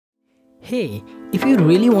Hey, if you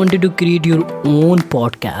really wanted to create your own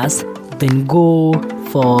podcast, then go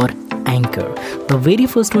for Anchor. The very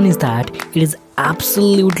first one is that it is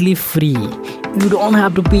absolutely free. You don't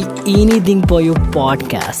have to pay anything for your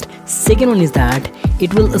podcast. Second one is that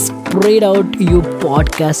it will spread out your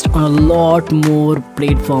podcast on a lot more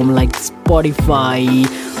platform like Spotify,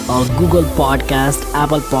 Google Podcast,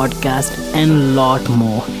 Apple Podcast, and lot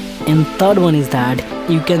more. And third one is that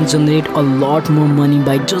you can generate a lot more money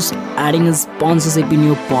by just adding a sponsorship in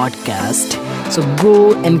your podcast. So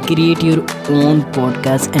go and create your own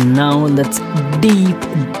podcast. And now let's deep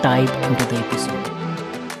dive into the episode.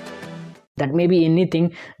 That may be anything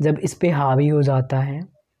जब इस पे हावी हो जाता है.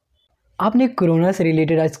 आपने corona से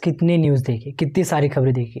related आज कितने न्यूज़ देखे, कितनी सारी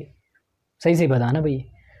खबरें देखी? सही से बता ना भाई.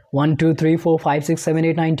 1 2 3 4 5 6 7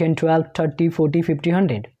 8 9 10 12 30 40 50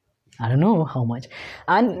 100. I don't know how much.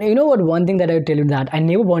 And you know what, one thing that I would tell you, that I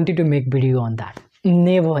never wanted to make video on that,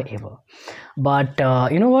 never ever. But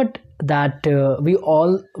you know what, that we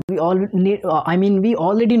all need, we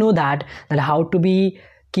already know that how to be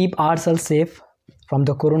keep ourselves safe from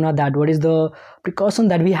the corona, that what is the precaution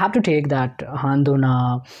that we have to take, that hand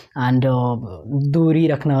dhona and duri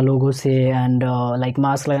rakhna logo se, and like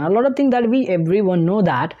mask lagana, a lot of things that we everyone know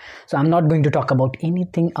that. So I'm not going to talk about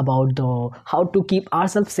anything about the how to keep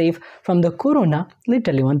ourselves safe from the corona.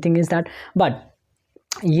 Literally one thing is that, but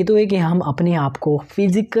ये तो है कि हम अपने आप को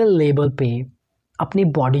physical level पे अपनी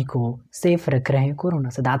बॉडी को सेफ रख रहे हैं कोरोना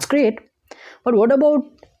से. That's great, but what about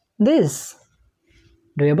this?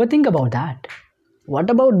 Do you ever think about that?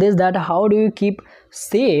 What about this, that how do you keep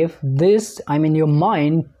safe this, your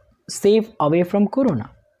mind safe away from corona?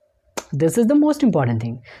 This is the most important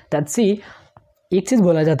thing. That see, एक चीज़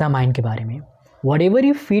बोला जाता है mind के बारे में, whatever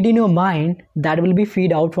you feed in your mind, that will be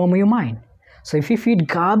feed out from your mind. So if you feed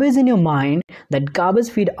garbage in your mind, that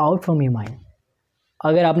garbage feed out from your mind.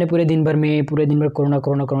 अगर आपने पूरे दिन भर कोरोना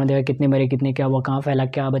कोरोना कोरोना देखा, कितने मरे, कितने क्या हुआ, कहाँ फैला,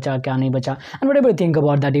 क्या बचा, क्या नहीं बचा, and whatever think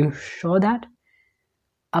about that, you show that.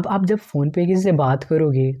 अब आप जब फ़ोन पे किसी से बात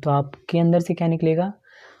करोगे तो आपके अंदर से क्या निकलेगा?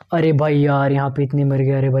 अरे भाई यार यहाँ पे इतने मर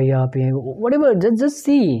गए, अरे भाई यहाँ पे व्हाटएवर, जस्ट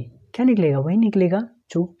सी, क्या निकलेगा? वही निकलेगा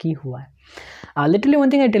जो की हुआ है. Literally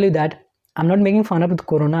one thing I tell you, that I am not making fun of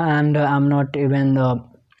corona, and I am not even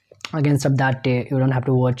against of that. You don't have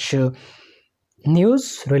to watch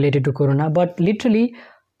news related to corona, but literally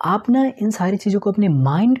आप ना इन सारी चीज़ों को अपने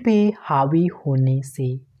mind पे हावी होने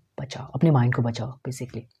से बचाओ, अपने माइंड को बचाओ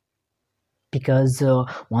basically. Because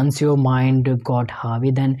once your mind got heavy,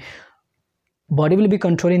 then body will be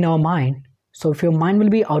controlling our mind. So if your mind will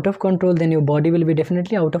be out of control, then your body will be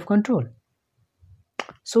definitely out of control.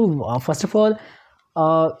 So first of all,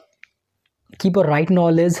 keep a right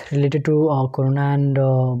knowledge related to corona, and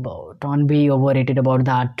don't be overrated about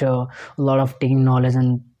that. A lot of taking knowledge,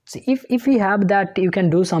 and if you have that, you can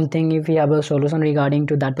do something. If you have a solution regarding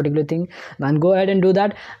to that particular thing, then go ahead and do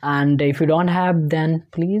that. And if you don't have, then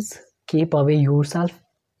please keep away yourself,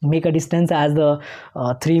 make a distance as the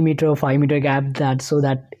 3 meter or 5 meter gap, that so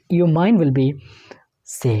that your mind will be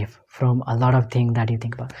safe from a lot of things that you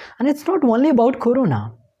think about. And it's not only about corona.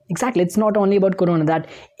 Exactly, it's not only about corona, that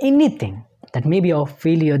anything that may be our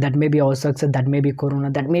failure, that may be our success, that may be corona,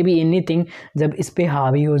 that may be anything, जब इस पे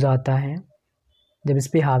हावी हो जाता है,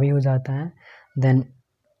 then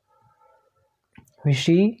we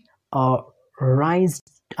see a rise,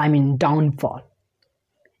 downfall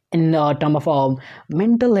in terms of our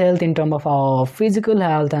mental health, in terms of our physical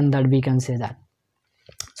health, and that we can say that.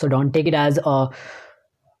 So don't take it as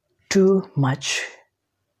too much.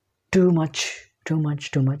 Don't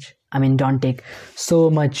take so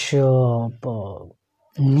much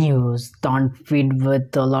news. Don't feed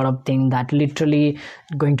with a lot of things that literally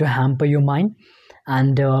going to hamper your mind,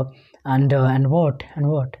 and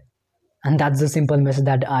what. And that's the simple message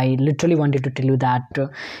that I literally wanted to tell you, that a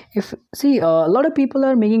lot of people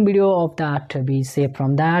are making video of that, be safe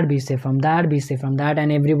from that, be safe from that, be safe from that,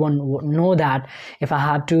 and everyone know that if I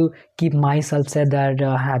have to keep myself said, that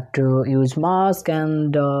I have to use mask,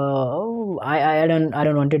 and I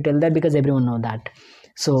don't want to tell that, because everyone know that.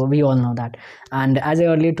 So we all know that. And as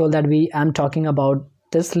I earlier told that I'm talking about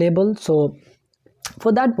this label, so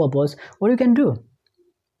for that purpose, what you can do,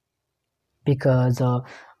 because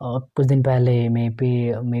कुछ दिन पहले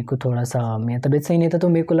मेरे को थोड़ा सा, मेरी तबीयत सही नहीं था, तो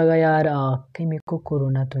मेरे को लगा यार कहीं मेरे को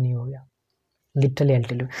कोरोना तो नहीं हो गया. Literally I'll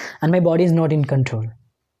tell you, and my body is not in control,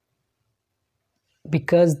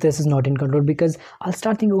 because this is not in control, because I'll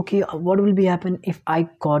start thinking, okay, what will be happen if I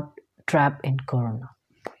got trapped in corona?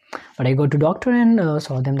 But I go to doctor and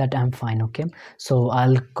saw them that I'm fine, okay, so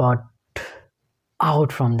I'll got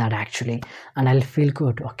out from that actually, and I'll feel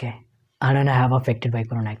good, okay, I don't have affected by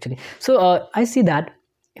corona actually. So I see that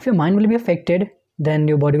if your mind will be affected, then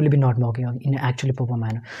your body will be not working in actually proper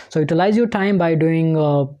manner. So utilize your time by doing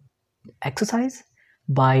exercise,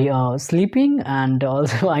 by sleeping, and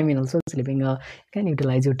also also sleeping can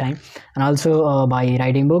utilize your time, and also by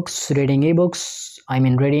writing books, reading ebooks,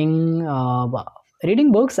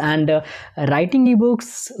 reading books, and writing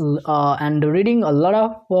ebooks, and reading a lot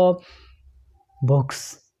of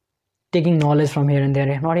books, taking knowledge from here and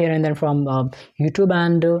there, not here and there, from YouTube,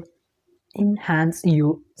 and enhance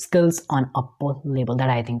you skills on upper level. That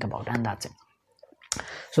I think about, and that's it.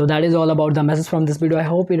 So that is all about the message from this video. I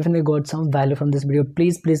hope you definitely got some value from this video.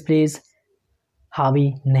 Please हावी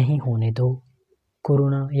नहीं होने दो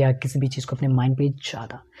corona या किसी भी चीज़ को अपने mind पे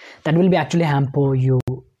ज़्यादा. That will be actually hamper you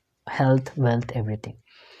health, wealth, everything.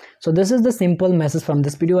 So this is the simple message from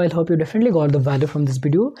this video. I hope you definitely got the value from this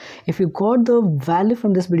video. If you got the value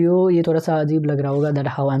from this video, ये थोड़ा सा अजीब लग रहा होगा that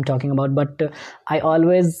how I'm talking about, but I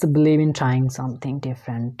always believe in trying something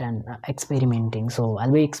different and experimenting. So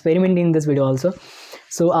I'll be experimenting in this video also.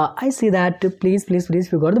 So I say that please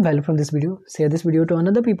if you got the value from this video, share this video to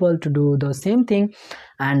another people to do the same thing.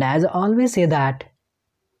 And as I always say that,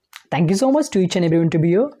 thank you so much to each and everyone to be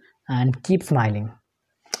here, and keep smiling.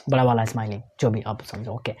 बड़ा वाला smiling, जो भी आप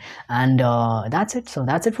समझो. Okay, and that's it. So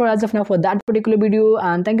that's it for as of now for that particular video,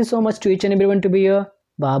 and thank you so much to each and everyone to be here.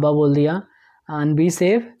 बाबा बोल दिया, and be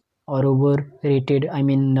safe. और over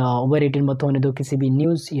rated मत होने दो किसी भी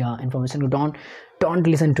news या इन्फॉर्मेशन को. Don't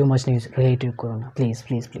listen too much news related corona. Please.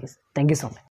 Thank you so much.